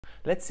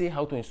let's see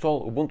how to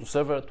install Ubuntu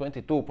Server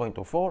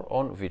 22.04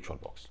 on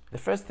VirtualBox. The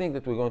first thing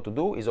that we're going to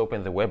do is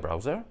open the web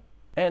browser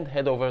and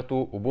head over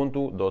to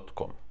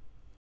ubuntu.com.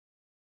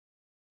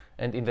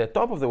 And in the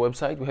top of the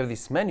website we have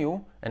this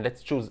menu, and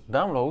let's choose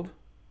Download.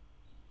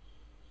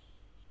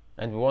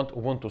 And we want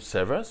Ubuntu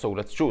Server, so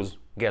let's choose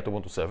Get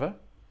Ubuntu Server.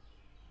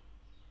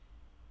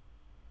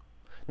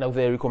 Now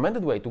the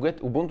recommended way to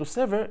get Ubuntu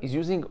Server is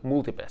using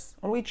Multipass,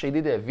 on which I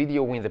did a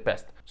video in the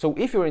past. So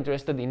if you're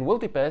interested in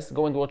Multipass,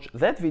 go and watch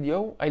that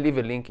video. I leave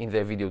a link in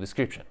the video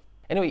description.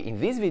 Anyway, in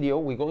this video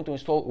we're going to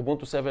install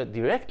Ubuntu Server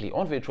directly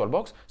on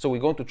VirtualBox, so we're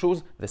going to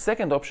choose the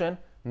second option,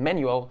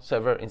 Manual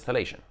Server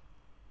Installation.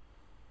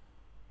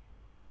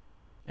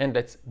 And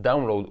let's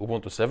download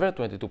Ubuntu Server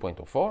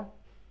 22.04.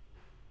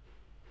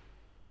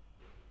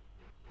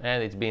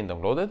 And it's being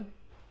downloaded.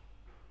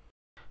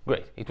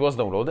 Great, it was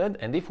downloaded,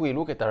 and if we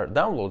look at our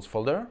downloads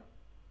folder,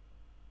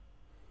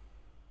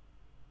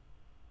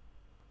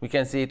 we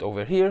can see it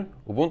over here,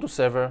 ubuntu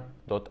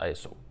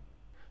server.iso.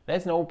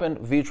 Let's now open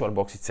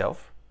VirtualBox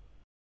itself,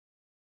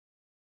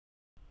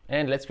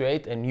 and let's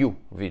create a new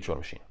virtual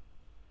machine.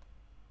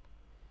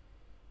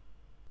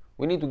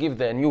 We need to give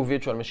the new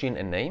virtual machine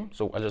a name,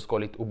 so I'll just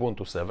call it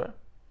Ubuntu Server.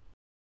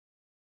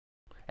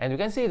 And you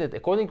can see that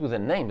according to the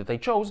name that I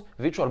chose,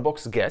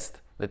 VirtualBox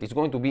guessed that it's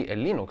going to be a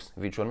Linux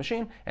virtual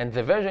machine and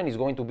the version is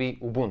going to be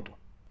Ubuntu.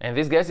 And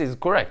this guess is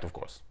correct, of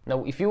course.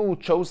 Now, if you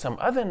chose some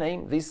other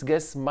name, this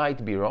guess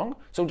might be wrong,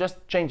 so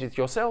just change it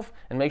yourself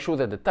and make sure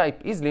that the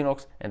type is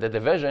Linux and that the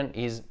version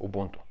is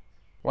Ubuntu.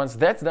 Once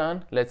that's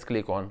done, let's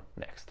click on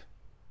Next.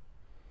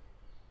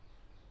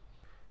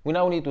 We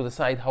now need to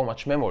decide how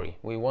much memory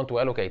we want to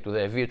allocate to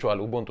the virtual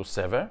Ubuntu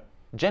server.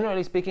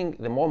 Generally speaking,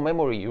 the more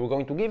memory you're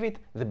going to give it,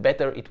 the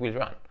better it will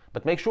run.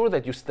 But make sure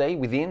that you stay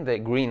within the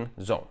green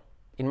zone.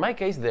 In my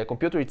case, the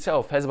computer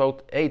itself has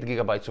about 8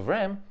 GB of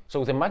RAM,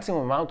 so the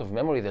maximum amount of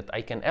memory that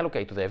I can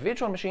allocate to the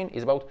virtual machine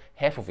is about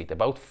half of it,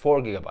 about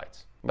 4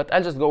 GB. But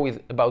I'll just go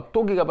with about 2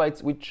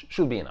 GB, which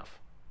should be enough.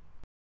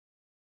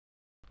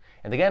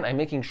 And again, I'm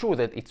making sure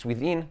that it's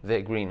within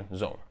the green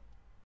zone.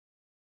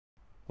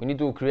 We need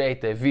to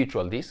create a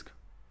virtual disk.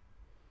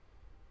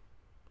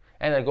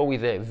 And I go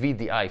with the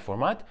VDI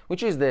format,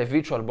 which is the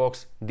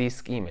VirtualBox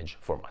disk image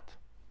format.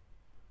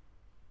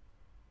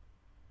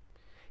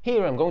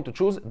 Here I'm going to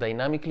choose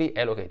dynamically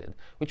allocated,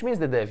 which means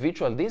that the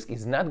virtual disk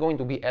is not going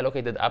to be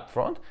allocated up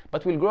front,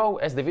 but will grow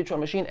as the virtual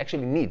machine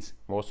actually needs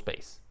more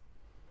space.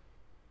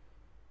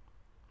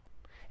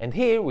 And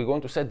here we're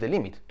going to set the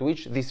limit to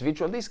which this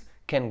virtual disk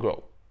can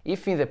grow.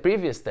 If in the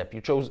previous step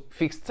you chose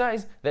fixed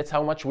size, that's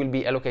how much will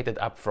be allocated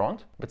up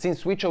front, but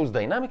since we chose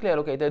dynamically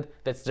allocated,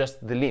 that's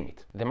just the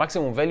limit. The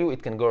maximum value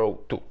it can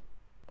grow to.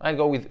 I'll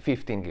go with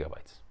 15 GB.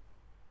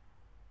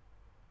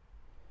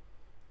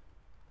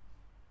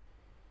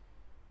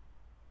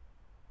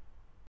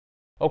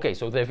 Okay,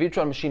 so the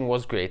virtual machine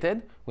was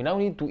created. We now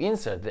need to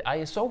insert the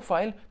ISO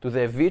file to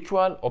the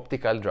virtual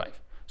optical drive.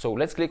 So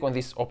let's click on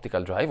this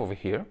optical drive over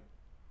here.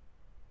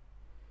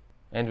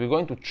 And we're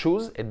going to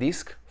choose a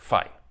disk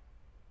file.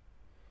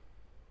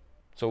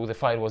 So the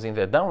file was in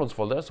the downloads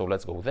folder, so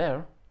let's go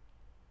there.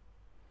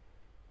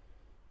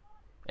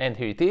 And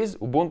here it is,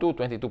 Ubuntu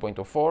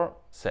 22.04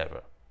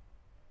 server.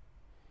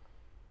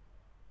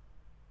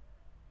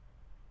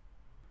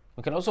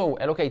 We can also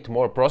allocate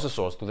more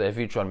processors to the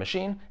virtual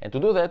machine, and to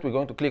do that we're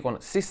going to click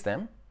on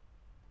System,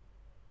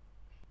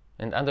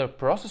 and under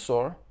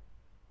Processor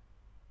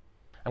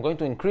I'm going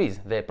to increase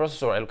the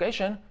processor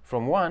allocation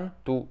from 1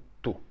 to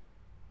 2.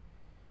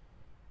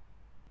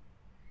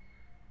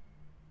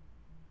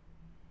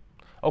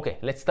 Okay,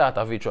 let's start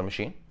our virtual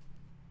machine.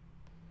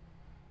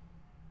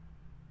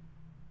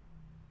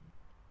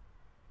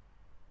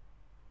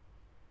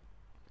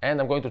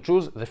 And I'm going to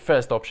choose the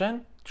first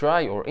option,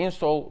 try or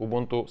install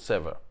Ubuntu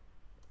Server.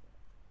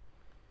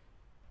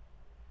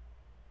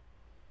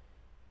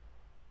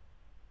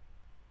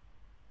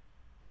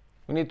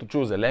 We need to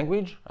choose a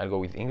language. I'll go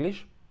with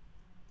English.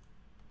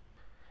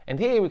 And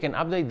here we can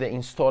update the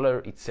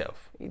installer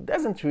itself. It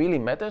doesn't really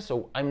matter,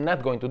 so I'm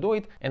not going to do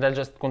it, and I'll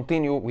just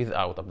continue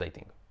without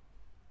updating.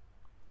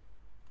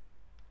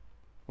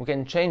 We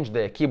can change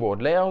the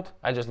keyboard layout.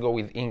 I'll just go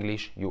with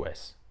English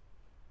US.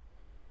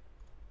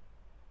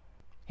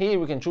 Here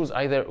we can choose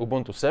either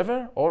Ubuntu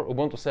Server or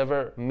Ubuntu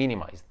Server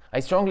Minimized. I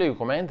strongly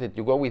recommend that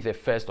you go with the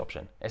first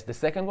option, as the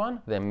second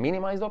one, the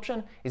minimized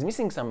option, is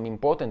missing some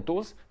important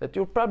tools that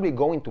you're probably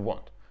going to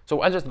want.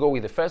 So I'll just go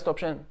with the first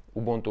option,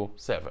 Ubuntu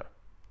Server.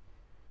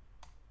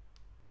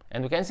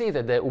 And we can see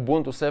that the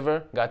Ubuntu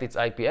server got its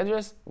IP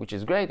address, which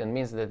is great and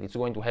means that it's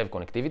going to have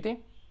connectivity.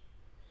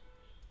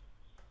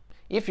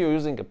 If you're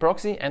using a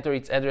proxy, enter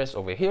its address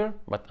over here,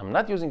 but I'm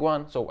not using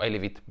one, so I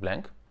leave it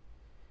blank.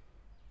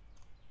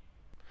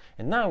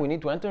 And now we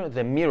need to enter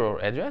the mirror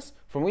address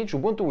from which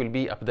Ubuntu will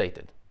be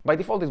updated. By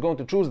default, it's going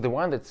to choose the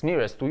one that's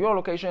nearest to your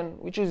location,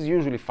 which is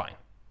usually fine.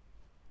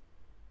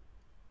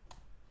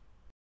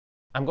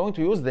 I'm going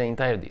to use the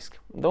entire disk.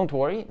 Don't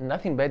worry,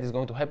 nothing bad is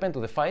going to happen to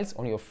the files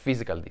on your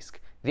physical disk.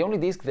 The only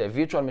disk the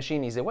virtual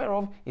machine is aware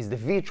of is the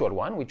virtual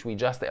one, which we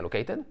just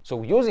allocated.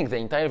 So using the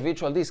entire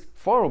virtual disk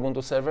for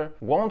Ubuntu server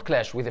won't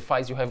clash with the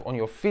files you have on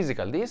your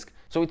physical disk,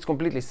 so it's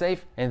completely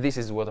safe, and this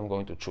is what I'm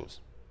going to choose.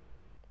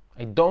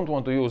 I don't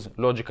want to use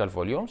logical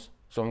volumes,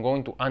 so I'm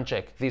going to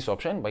uncheck this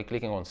option by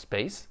clicking on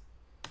space,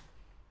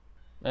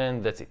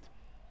 and that's it.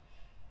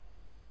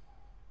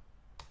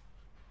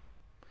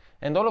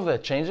 And all of the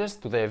changes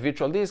to the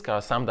virtual disk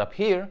are summed up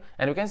here,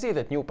 and you can see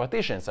that new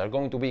partitions are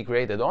going to be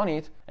created on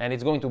it, and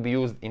it's going to be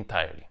used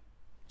entirely.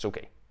 It's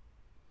okay.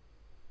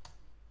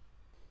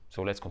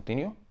 So let's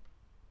continue.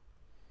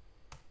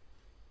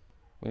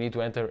 We need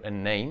to enter a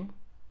name.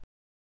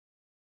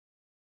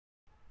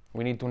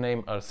 We need to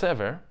name our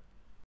server,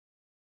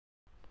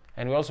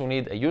 and we also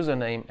need a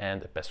username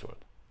and a password.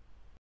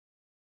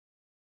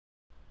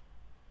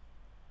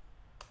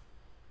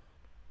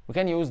 We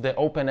can use the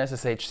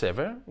OpenSSH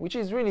server, which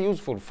is really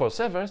useful for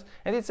servers,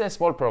 and it's a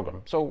small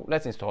program. So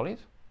let's install it.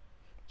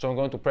 So I'm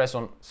going to press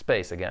on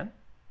space again.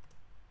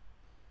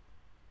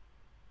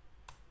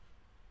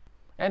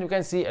 And you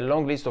can see a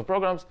long list of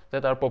programs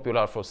that are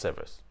popular for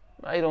servers.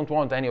 I don't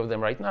want any of them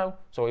right now,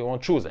 so I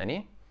won't choose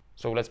any.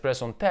 So let's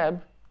press on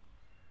tab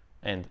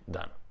and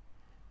done.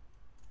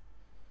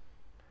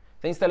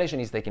 The installation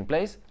is taking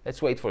place.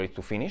 Let's wait for it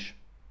to finish.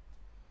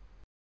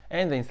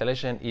 And the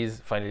installation is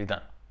finally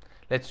done.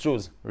 Let's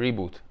choose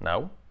Reboot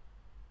now.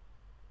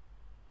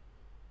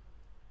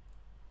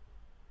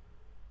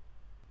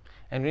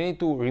 And we need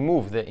to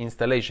remove the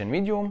installation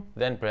medium,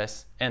 then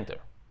press Enter.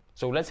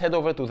 So let's head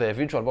over to the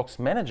VirtualBox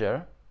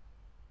Manager.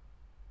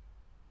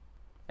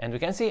 And we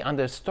can see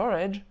under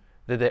Storage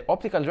that the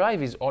optical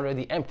drive is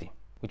already empty,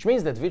 which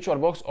means that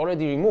VirtualBox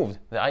already removed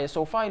the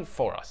ISO file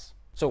for us.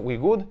 So we're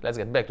good. Let's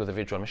get back to the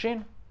virtual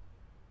machine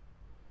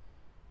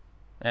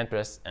and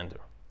press Enter.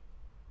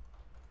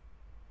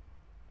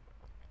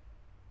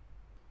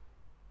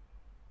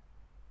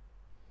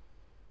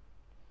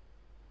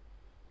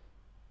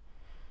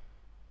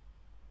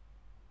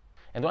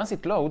 And once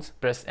it loads,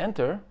 press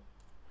Enter.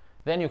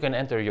 Then you can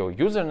enter your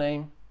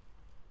username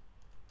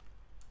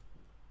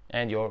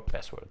and your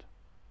password.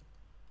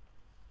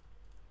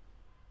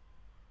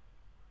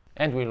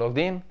 And we're logged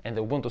in, and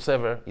the Ubuntu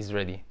server is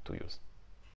ready to use.